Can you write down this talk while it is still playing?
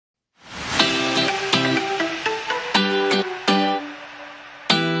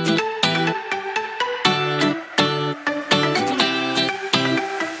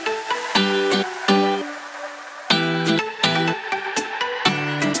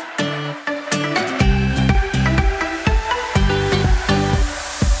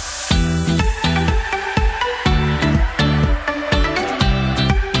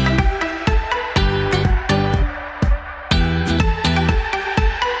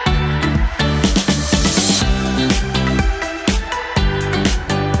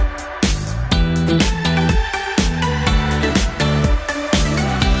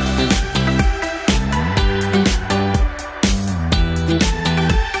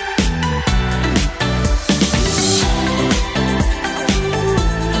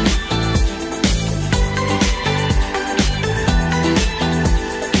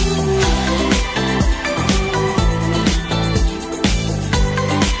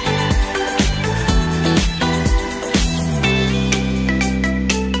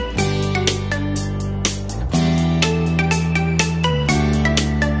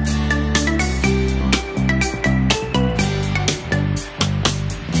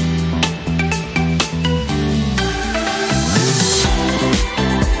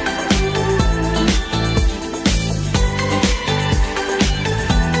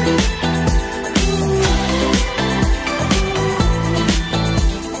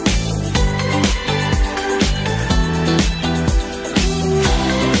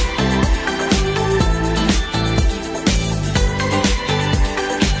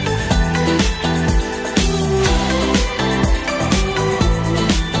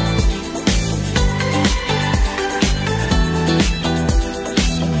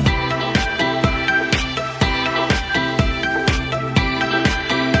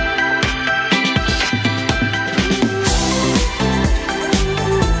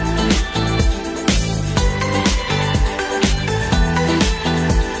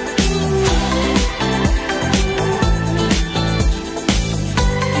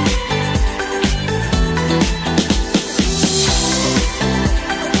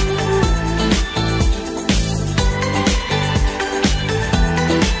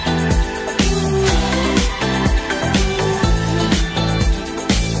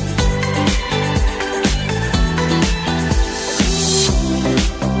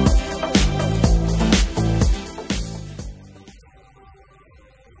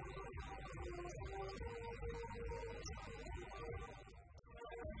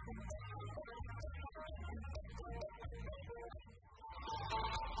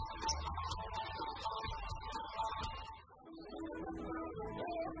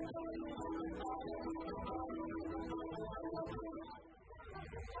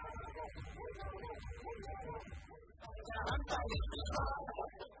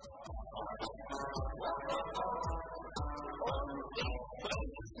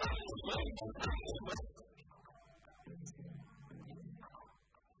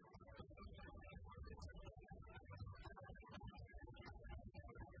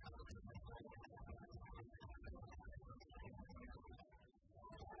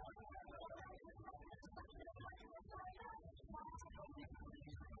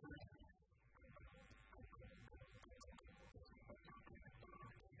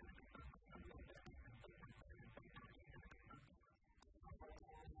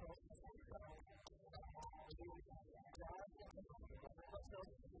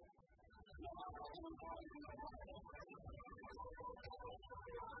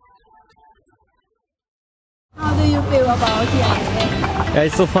you feel about TISF? Yeah,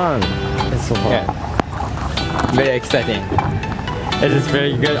 it's so fun. It's so fun. Yeah. Very exciting. It is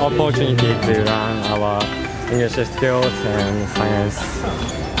very good opportunity to learn our English skills and science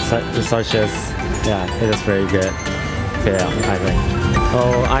researches. Yeah, it is very good. Yeah, I think.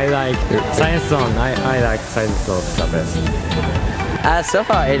 Oh, I like science zone. I like science zone the best. So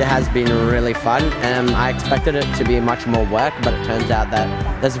far it has been really fun. I expected it to be much more work, but it turns out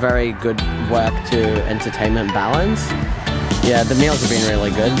that there's very good work to entertainment balance. Yeah, the meals have been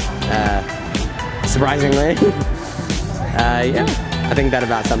really good, surprisingly. Yeah, I think that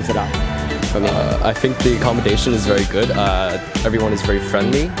about sums it up for me. I think the accommodation is very good. Everyone is very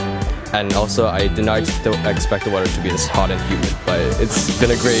friendly. And also, I did not expect the weather to be this hot and humid, but it's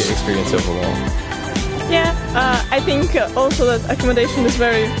been a great experience overall. Yeah, I think also that accommodation is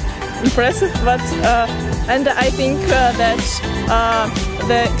very impressive, but and I think that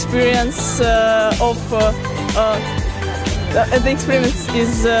the experience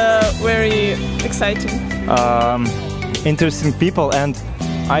is very exciting. Interesting people, and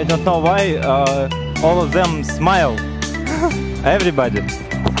I don't know why all of them smile. Everybody.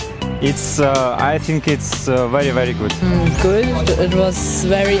 It's. I think it's very good. Good. It was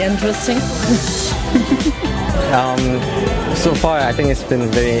very interesting. So far, I think it's been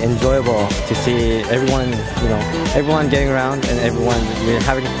very enjoyable to see everyone, everyone getting around and everyone really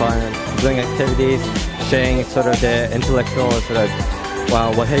having fun, doing activities, sharing sort of their intellectual sort of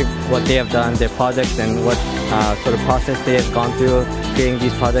what they have done, their projects, and what sort of process they have gone through creating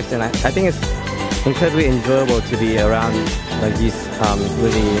these projects. And I think it's incredibly enjoyable to be around like these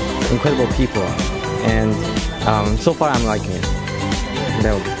really incredible people, and so far I'm liking it.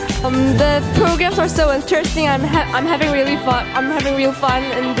 The programs are so interesting. I'm having really fun. I'm having real fun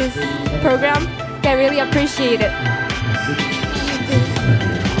in this program. I really appreciate it.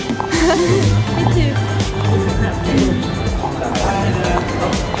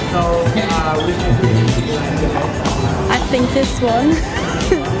 I think this one.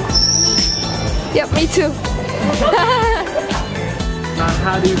 Yep, me too.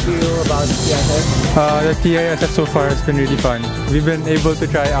 How do you feel about TISF? The TISF so far has been really fun. We've been able to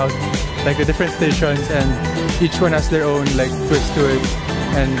try out like the different stations, and each one has their own like twist to it,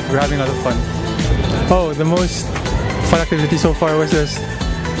 and we're having a lot of fun. Oh, the most fun activity so far was just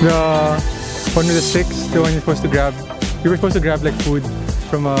the one with the sticks, the one you're supposed to grab. We were supposed to grab like food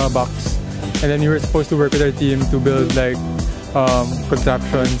from a box, and then we were supposed to work with our team to build like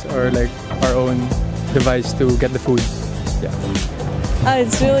contraptions or like our own device to get the food. Yeah.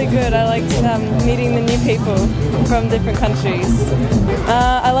 It's really good. I liked meeting the new people from different countries.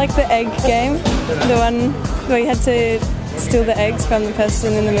 I like the egg game, the one where you had to steal the eggs from the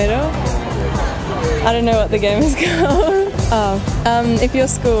person in the middle. I don't know what the game is called. If your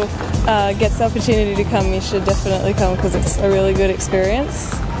school gets the opportunity to come, you should definitely come because it's a really good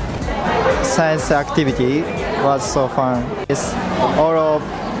experience. Science activity was so fun. It's all of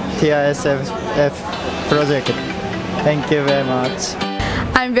TISF project. Thank you very much.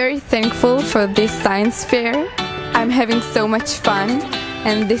 I'm very thankful for this science fair. I'm having so much fun,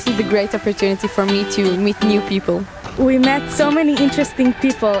 and this is a great opportunity for me to meet new people. We met so many interesting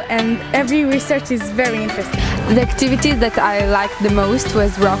people, and every research is very interesting. The activity that I liked the most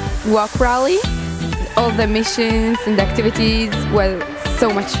was walk rally. All the missions and the activities were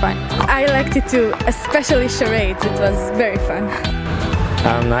so much fun. I liked it too, especially charades. It was very fun.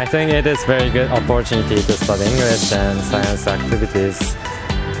 I think it is very good opportunity to study English and science activities.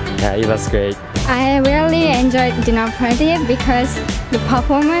 Yeah, it was great. I really enjoyed dinner party because the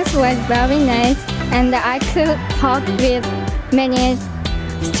performance was very nice, and I could talk with many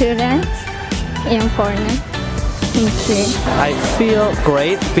students in foreign. Thank you. I feel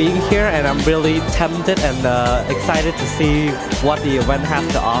great being here, and I'm really tempted and excited to see what the event has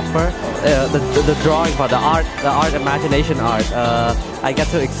to offer. The drawing part, the art, imagination art. I get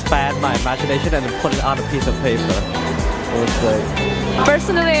to expand my imagination and put it on a piece of paper. It was great.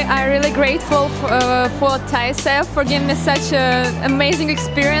 Personally, I'm really grateful for TISF for giving me such an amazing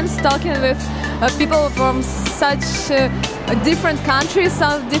experience talking with people from such different countries,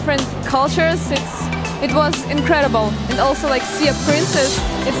 some different cultures. It was incredible, and also like see a princess.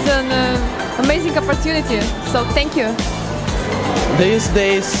 It's an amazing opportunity. So thank you. These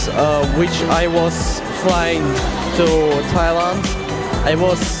days, which I was flying to Thailand, I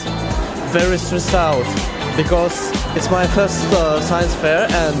was very stressed out because it's my first science fair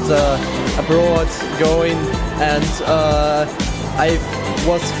and abroad going, and I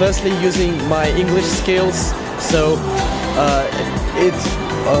was firstly using my English skills, so it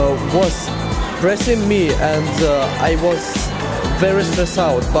was pressing me, and I was very stressed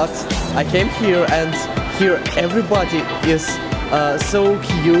out, but I came here and here everybody is so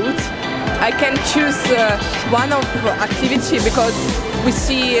cute. I can choose one of activity because we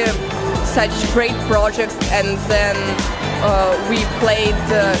see such great projects and then we played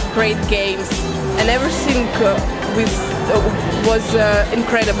great games and everything was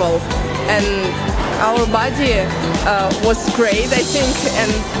incredible and our body was great, I think,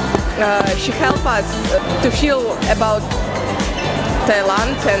 and she helped us to feel about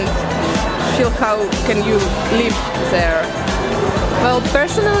Thailand and feel how can you live there. Well,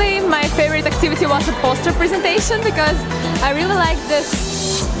 personally, my favorite activity was a poster presentation because I really like this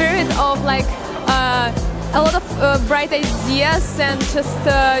spirit of like a lot of bright ideas and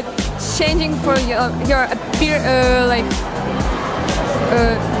just changing for your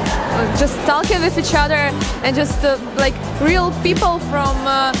just talking with each other and just like real people from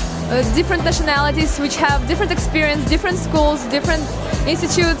different nationalities which have different experience, different schools, different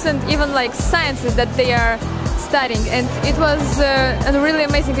institutes and even like sciences that they are studying, and it was a really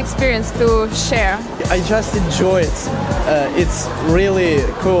amazing experience to share. I just enjoy it. It's really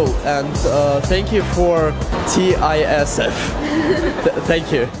cool and thank you for TISF.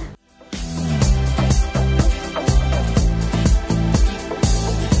 Thank you.